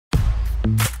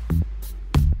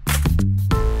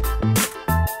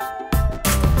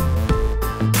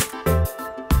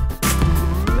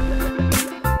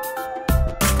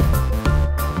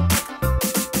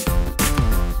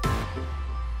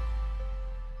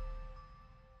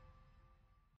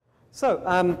So,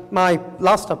 my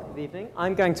last topic of the evening,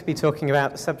 I'm going to be talking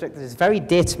about a subject that is very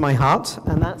dear to my heart,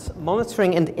 and that's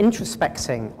monitoring and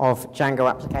introspecting of Django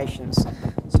applications.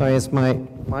 Sorry, is my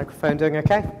microphone doing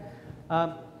okay?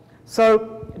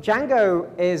 So, Django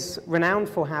is renowned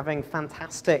for having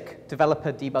fantastic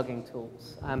developer debugging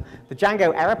tools. The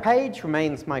Django error page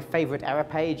remains my favorite error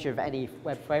page of any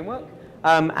web framework,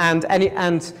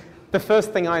 and the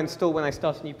first thing I install when I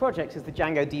start a new project is the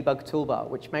Django debug toolbar,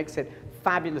 which makes it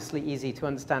fabulously easy to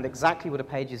understand exactly what a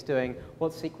page is doing,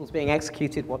 what SQL is being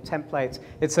executed, what templates.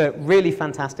 It's a really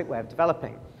fantastic way of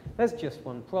developing. There's just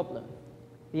one problem.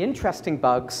 The interesting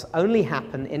bugs only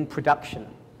happen in production.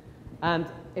 And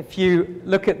if you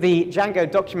look at the Django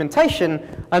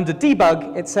documentation, under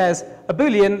debug, it says, a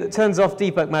Boolean that turns off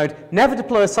debug mode, never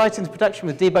deploy a site into production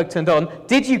with debug turned on.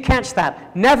 Did you catch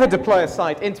that? Never deploy a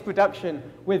site into production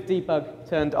with debug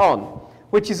turned on.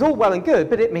 Which is all well and good,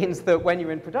 but it means that when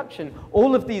you're in production,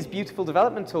 all of these beautiful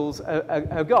development tools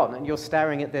are gone, and you're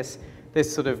staring at this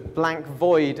sort of blank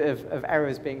void of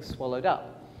errors being swallowed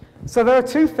up. So there are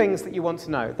two things that you want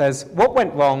to know. There's what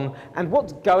went wrong and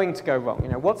what's going to go wrong. You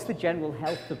know, what's the general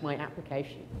health of my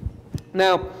application?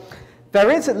 Now, there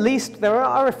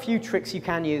are a few tricks you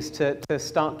can use to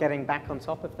start getting back on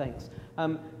top of things.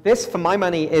 This, for my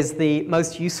money, is the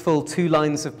most useful 2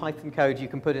 lines of Python code you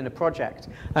can put in a project.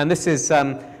 And this is,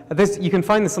 you can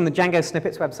find this on the Django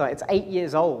snippets website. It's 8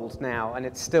 years old now, and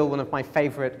it's still one of my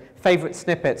favorite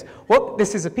snippets.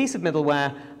 This is a piece of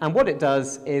middleware, and what it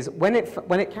does is when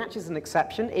it catches an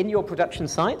exception in your production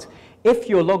site, if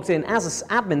you're logged in as an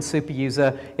admin super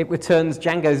user, it returns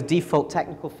Django's default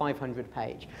technical 500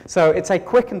 page. So it's a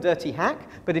quick and dirty hack,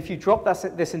 but if you drop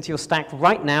this into your stack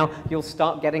right now, you'll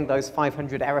start getting those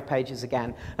 500 error pages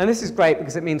again. And this is great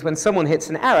because it means when someone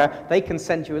hits an error, they can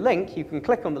send you a link, you can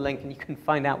click on the link, and you can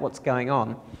find out what's going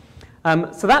on.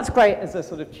 So that's great as a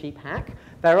sort of cheap hack.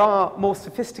 There are more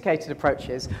sophisticated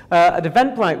approaches. At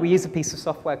Eventbrite, we use a piece of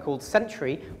software called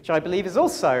Sentry, which I believe is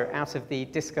also out of the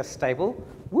Discuss stable.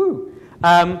 Woo!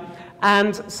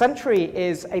 And Sentry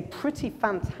is a pretty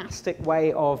fantastic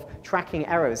way of tracking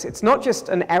errors. It's not just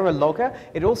an error logger,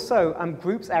 it also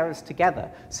groups errors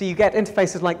together. So you get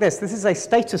interfaces like this. This is a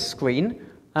status screen.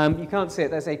 You can't see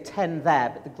it, there's a 10 there,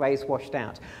 but the gray's washed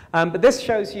out. But this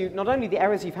shows you not only the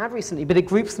errors you've had recently, but it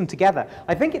groups them together.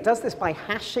 I think it does this by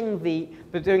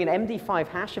doing an MD5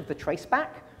 hash of the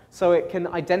traceback, so it can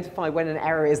identify when an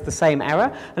error is the same error.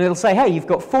 And it'll say, hey, you've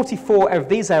got 44 of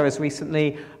these errors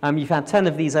recently, you've had 10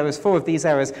 of these errors, 4 of these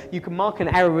errors. You can mark an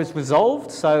error as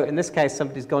resolved, so in this case,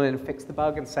 somebody's gone in and fixed the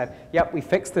bug and said, yep, we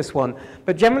fixed this one.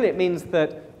 But generally, it means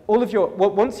that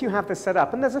once you have this set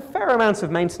up, and there's a fair amount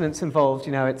of maintenance involved,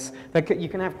 you know, you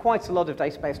can have quite a lot of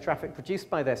database traffic produced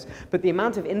by this, but the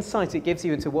amount of insight it gives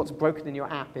you into what's broken in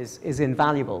your app is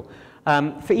invaluable.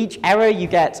 For each error, you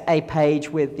get a page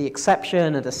with the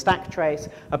exception and a stack trace,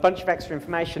 a bunch of extra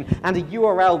information, and a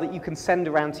URL that you can send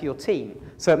around to your team.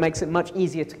 So it makes it much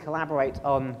easier to collaborate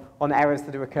on errors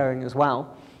that are occurring as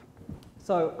well.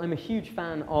 So I'm a huge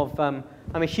fan of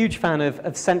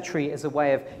Sentry as a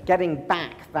way of getting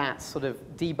back that sort of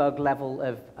debug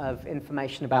level of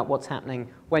information about what's happening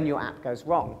when your app goes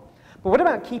wrong. But what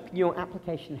about keeping your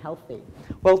application healthy?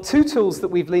 Well, 2 tools that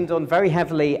we've leaned on very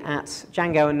heavily at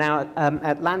Django and now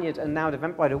at Lanyard and now at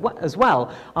Eventbrite as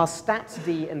well are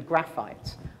StatsD and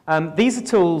Graphite. These are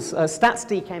tools,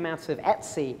 StatsD came out of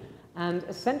Etsy, and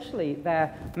essentially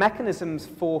they're mechanisms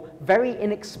for very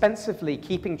inexpensively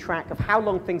keeping track of how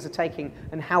long things are taking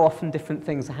and how often different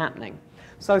things are happening.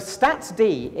 So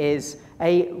StatsD is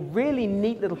a really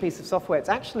neat little piece of software. It's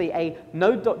actually a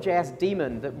Node.js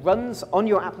daemon that runs on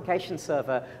your application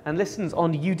server and listens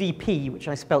on UDP, which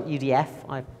I spelt UDF.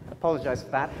 I apologize for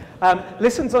that.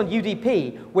 Listens on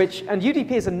UDP, and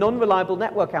UDP is a non-reliable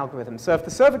network algorithm. So if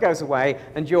the server goes away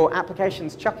and your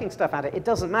application's chucking stuff at it, it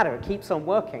doesn't matter. It keeps on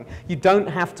working. You don't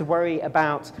have to worry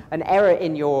about an error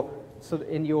in your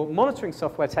monitoring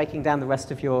software taking down the rest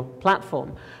of your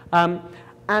platform.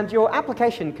 And your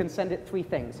application can send it 3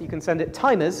 things. You can send it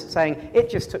timers saying, it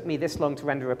just took me this long to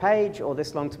render a page or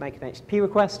this long to make an HTTP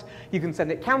request. You can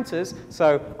send it counters,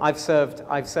 so I've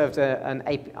done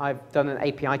an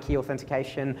API key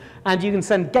authentication. And you can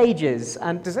send gauges.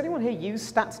 And does anyone here use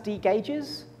StatsD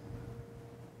gauges?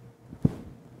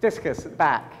 Discus at the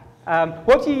back.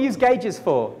 What do you use gauges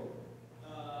for?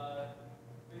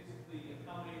 Basically,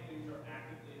 how many things are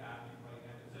actively happening right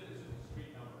now. It's just a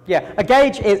discrete number. Yeah, a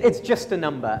gauge it's just a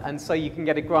number, and so you can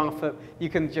get a graph of, you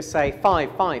can just say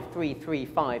 5, 5, 3, 3,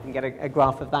 5, and get a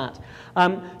graph of that.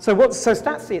 So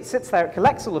StatC, it sits there, it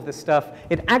collects all of this stuff,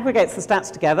 it aggregates the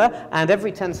stats together, and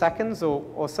every 10 seconds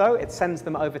or so, it sends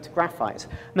them over to Graphite.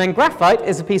 And then Graphite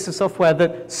is a piece of software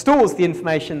that stores the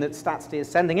information that StatC is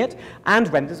sending it, and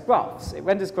renders graphs. It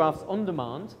renders graphs on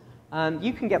demand, and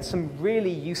you can get some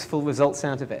really useful results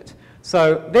out of it.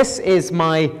 So this is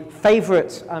my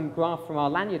favorite graph from our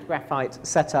lanyard graphite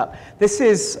setup. This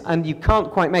is, and you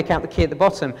can't quite make out the key at the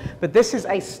bottom, but this is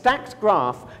a stacked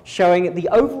graph showing the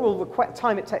overall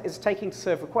time it is taking to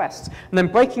serve requests, and then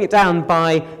breaking it down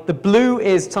by the blue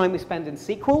is time we spend in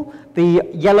SQL, the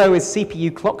yellow is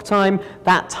CPU clock time,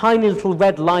 that tiny little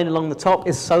red line along the top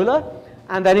is solar,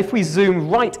 and then if we zoom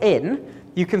right in,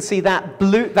 you can see that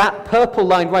purple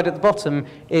line right at the bottom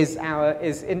is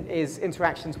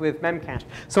interactions with Memcache.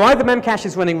 So either Memcache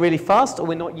is running really fast or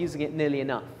we're not using it nearly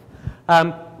enough.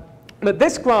 But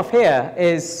this graph here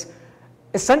it's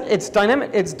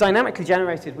dynamically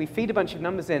generated. We feed a bunch of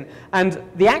numbers in, and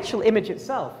the actual image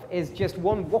itself is just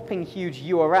one whopping huge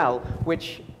URL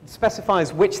which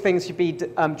specifies which things should be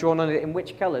drawn on it in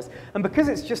which colors. And because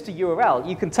it's just a URL,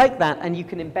 you can take that and you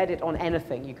can embed it on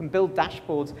anything. You can build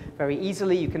dashboards very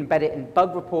easily. You can embed it in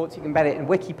bug reports. You can embed it in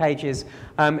wiki pages.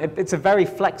 It's a very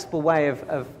flexible way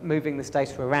of moving this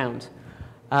data around.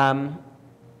 And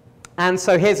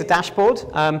so here's a dashboard.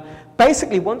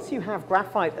 Basically, once you have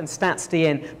Graphite and StatC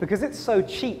in, because it's so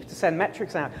cheap to send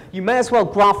metrics out, you may as well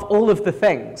graph all of the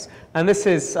things. And this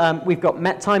is, we've got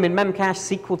time in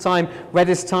Memcache, SQL time,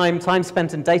 Redis time, time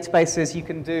spent in databases. You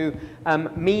can do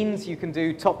means, you can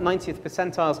do top 90th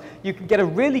percentiles. You can get a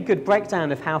really good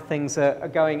breakdown of how things are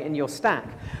going in your stack.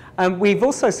 We've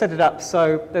also set it up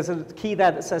so there's a key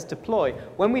there that says deploy.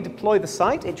 When we deploy the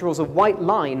site, it draws a white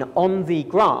line on the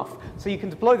graph. So you can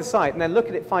deploy the site and then look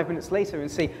at it 5 minutes later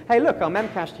and see, hey, look, our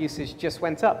Memcache usage just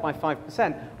went up by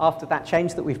 5% after that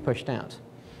change that we've pushed out.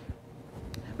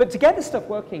 But to get this stuff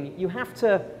working, you have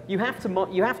to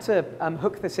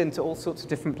hook this into all sorts of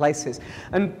different places.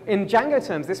 And in Django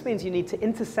terms, this means you need to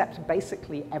intercept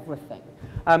basically everything.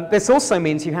 This also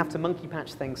means you have to monkey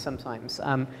patch things sometimes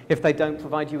if they don't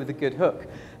provide you with a good hook.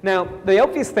 Now, the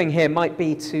obvious thing here might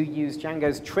be to use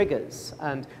Django's triggers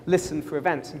and listen for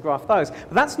events and graph those.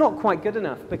 But that's not quite good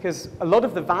enough because a lot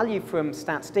of the value from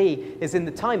StatC is in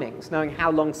the timings, knowing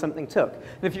how long something took.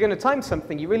 And if you're going to time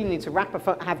something, you really need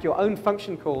to have your own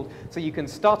function called so you can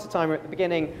start a timer at the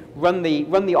beginning, run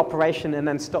the operation, and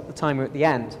then stop the timer at the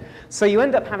end. So you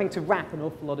end up having to wrap an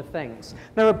awful lot of things.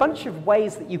 There are a bunch of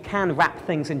ways that you can wrap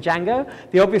things in Django.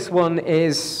 The obvious one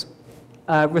is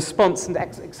response and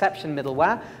exception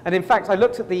middleware. And in fact, I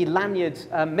looked at the Lanyard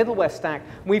middleware stack.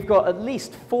 We've got at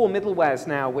least 4 middlewares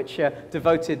now which are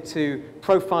devoted to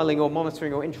profiling or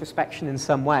monitoring or introspection in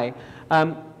some way.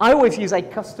 I always use a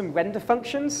custom render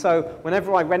function. So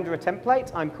whenever I render a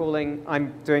template,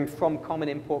 I'm doing from common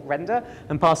import render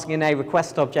and passing in a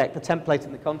request object, the template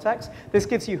in the context. This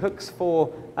gives you hooks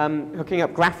for hooking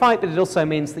up Graphite, but it also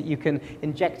means that you can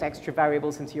inject extra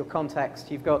variables into your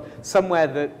context. You've got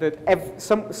somewhere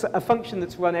a function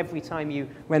that's run every time you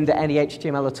render any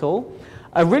HTML at all.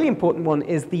 A really important one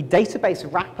is the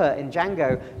database wrapper in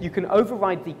Django. You can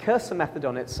override the cursor method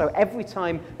on it, so every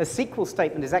time a SQL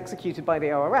statement is executed by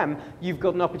the ORM, you've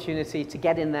got an opportunity to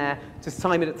get in there, to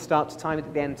time it at the start, to time it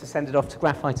at the end, to send it off to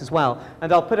Graphite as well.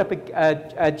 And I'll put up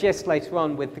a gist later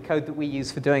on with the code that we use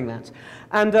for doing that.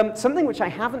 And something which I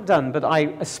haven't done, but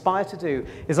I aspire to do,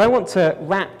 is I want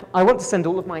to send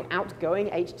all of my outgoing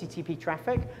HTTP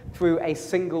traffic through a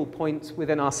single point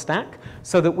within our stack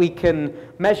so that we can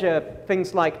measure things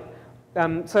like,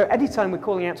 so anytime we're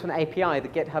calling out to an API, the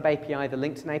GitHub API, the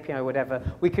LinkedIn API, whatever,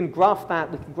 we can graph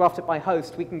that, we can graph it by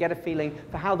host, we can get a feeling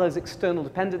for how those external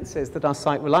dependencies that our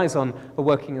site relies on are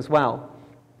working as well.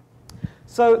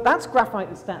 So that's Graphite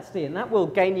and StatC, and that will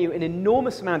gain you an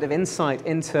enormous amount of insight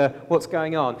into what's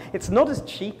going on. It's not as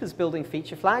cheap as building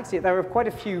feature flags. There are quite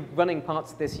a few running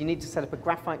parts of this. You need to set up a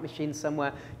Graphite machine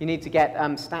somewhere. You need to get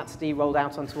StatC rolled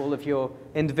out onto all of your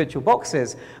individual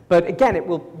boxes. But again, it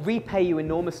will repay you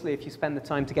enormously if you spend the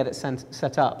time to get it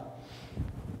set up.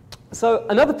 So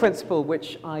another principle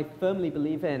which I firmly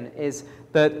believe in is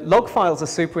that log files are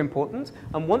super important,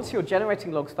 and once you're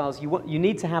generating log files, you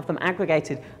need to have them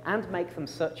aggregated and make them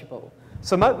searchable.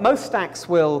 So most stacks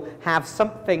will have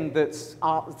something that's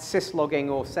syslogging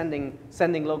or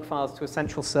sending log files to a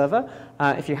central server.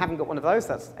 If you haven't got one of those,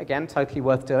 that's, again, totally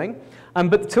worth doing.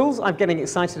 But the tools I'm getting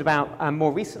excited about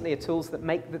more recently are tools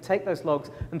that take those logs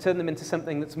and turn them into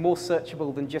something that's more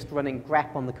searchable than just running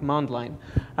grep on the command line.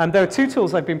 There are 2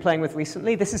 tools I've been playing with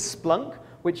recently. This is Splunk,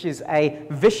 which is a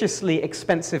viciously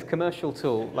expensive commercial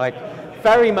tool, like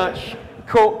very much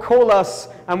call us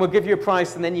and we'll give you a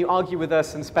price, and then you argue with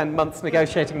us and spend months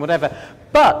negotiating, whatever.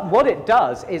 But what it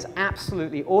does is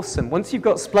absolutely awesome. Once you've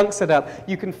got Splunk set up,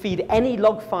 you can feed any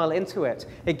log file into it.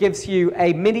 It gives you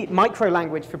a micro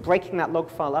language for breaking that log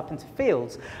file up into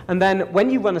fields. And then when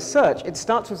you run a search, it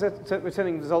starts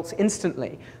returning results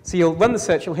instantly. So you'll run the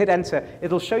search, you'll hit enter.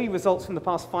 It'll show you results from the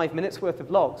past 5 minutes worth of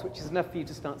logs, which is enough for you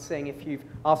to start seeing if you've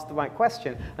asked the right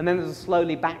question. And then it'll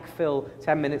slowly backfill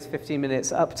 10 minutes, 15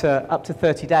 minutes, up to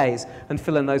 30 days and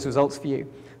fill in those results for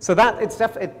you. So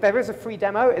there is a free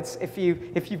demo. If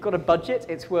you've got a budget,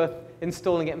 it's worth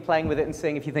installing it and playing with it and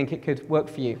seeing if you think it could work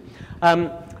for you.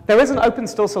 There is an open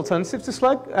source alternative to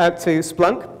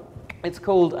Splunk. It's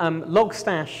called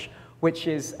Logstash, which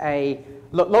is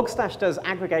Logstash does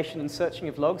aggregation and searching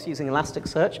of logs using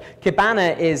Elasticsearch.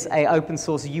 Kibana is an open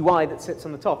source UI that sits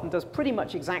on the top and does pretty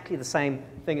much exactly the same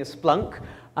thing as Splunk.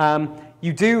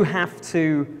 You do have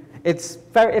to. It's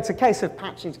a case of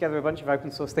patching together a bunch of open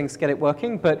source things to get it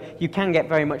working, but you can get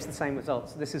very much the same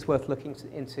results. So this is worth looking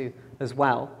into as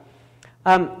well.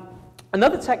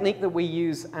 Another technique that we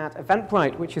use at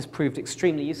Eventbrite, which has proved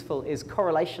extremely useful, is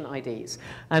correlation IDs.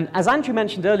 And as Andrew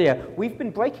mentioned earlier, we've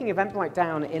been breaking Eventbrite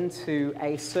down into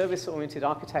a service-oriented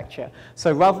architecture.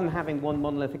 So rather than having one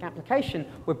monolithic application,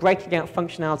 we're breaking out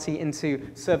functionality into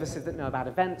services that know about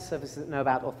events, services that know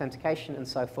about authentication, and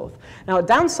so forth. Now, a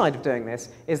downside of doing this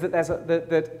is that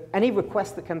that any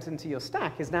request that comes into your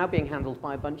stack is now being handled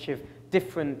by a bunch of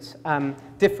different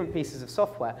pieces of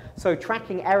software. So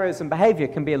tracking errors and behavior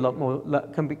can be a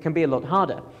lot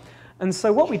harder. And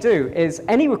so what we do is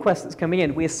any request that's coming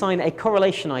in, we assign a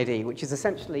correlation ID, which is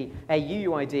essentially a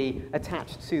UUID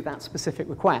attached to that specific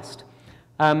request.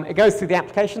 It goes through the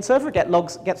application server,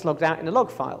 gets logged out in a log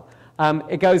file.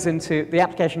 It goes into the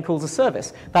application calls a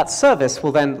service. That service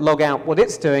will then log out what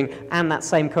it's doing and that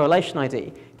same correlation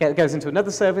ID. It goes into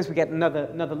another service, we get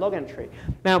another log entry.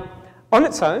 Now, on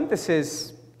its own, this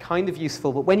is kind of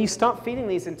useful, but when you start feeding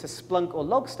these into Splunk or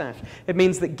Logstash, it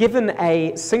means that given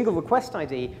a single request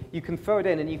ID, you can throw it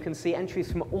in and you can see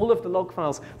entries from all of the log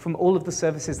files from all of the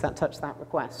services that touch that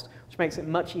request, which makes it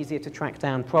much easier to track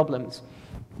down problems.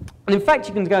 And in fact,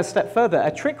 you can go a step further.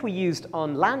 A trick we used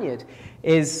on Lanyard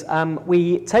is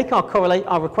we take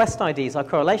our request IDs, our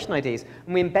correlation IDs,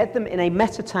 and we embed them in a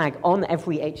meta tag on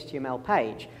every HTML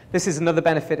page. This is another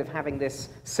benefit of having this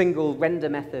single render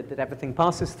method that everything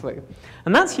passes through.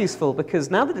 And that's useful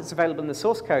because now that it's available in the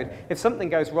source code, if something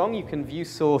goes wrong, you can view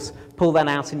source, pull that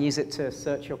out, and use it to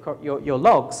search your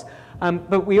logs.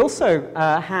 But we also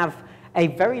have a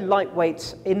very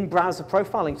lightweight in-browser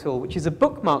profiling tool, which is a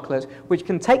bookmarklet, which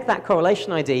can take that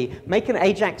correlation ID, make an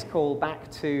AJAX call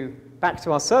back to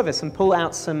our service, and pull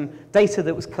out some data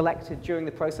that was collected during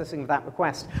the processing of that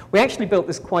request. We actually built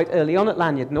this quite early on at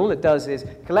Lanyard, and all it does is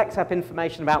collect up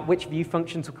information about which view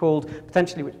functions were called,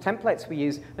 potentially which templates we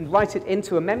use, and write it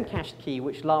into a memcached key,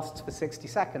 which lasts for 60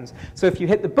 seconds. So if you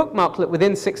hit the bookmarklet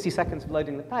within 60 seconds of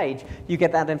loading the page, you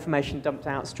get that information dumped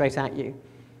out straight at you.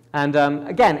 And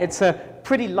again, it's a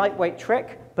pretty lightweight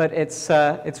trick, but it's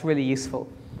really useful.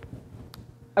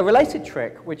 A related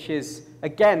trick, which is,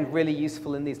 again, really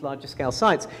useful in these larger scale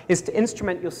sites, is to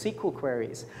instrument your SQL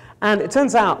queries. And it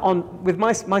turns out with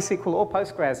MySQL or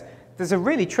Postgres, there's a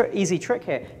really easy trick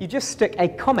here. You just stick a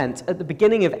comment at the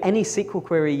beginning of any SQL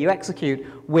query you execute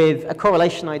with a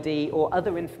correlation ID or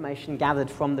other information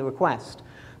gathered from the request.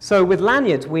 So with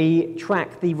Lanyard, we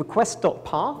track the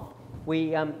request.path.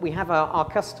 We have our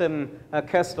custom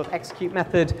cursor.execute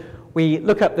method. We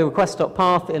look up the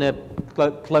request.path in a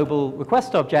global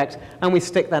request object, and we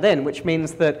stick that in, which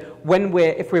means that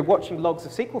if we're watching logs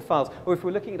of SQL files, or if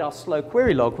we're looking at our slow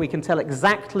query log, we can tell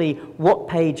exactly what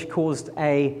page caused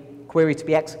a query to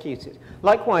be executed.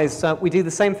 Likewise, we do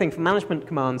the same thing for management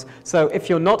commands. So if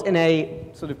you're not in a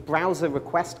sort of browser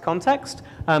request context,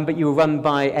 but you were run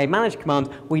by a manage command,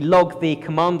 we log the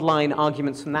command line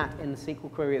arguments from that in the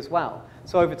SQL query as well.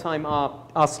 So over time,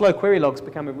 our slow query logs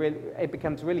it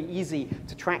becomes really easy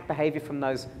to track behavior from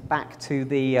those back to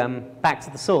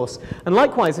the source. And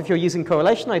likewise, if you're using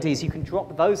correlation IDs, you can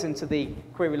drop those into the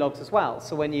query logs as well.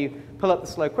 So when you pull up the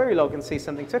slow query log and see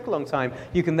something took a long time,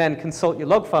 you can then consult your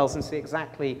log files and see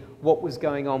exactly what was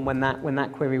going on when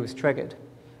that query was triggered.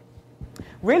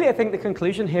 Really, I think the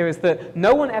conclusion here is that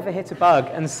no one ever hit a bug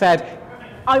and said,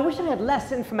 I wish I had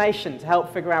less information to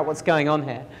help figure out what's going on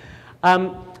here.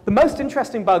 The most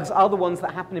interesting bugs are the ones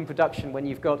that happen in production when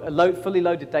you've got a fully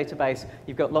loaded database,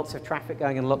 you've got lots of traffic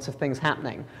going and lots of things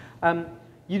happening.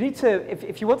 You need to,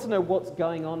 if you want to know what's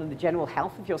going on in the general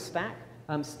health of your stack,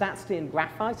 Statsd and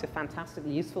Graphite are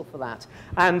fantastically useful for that.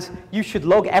 And you should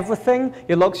log everything.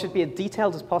 Your logs should be as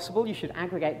detailed as possible. You should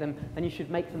aggregate them, and you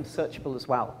should make them searchable as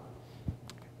well.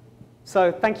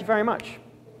 So thank you very much.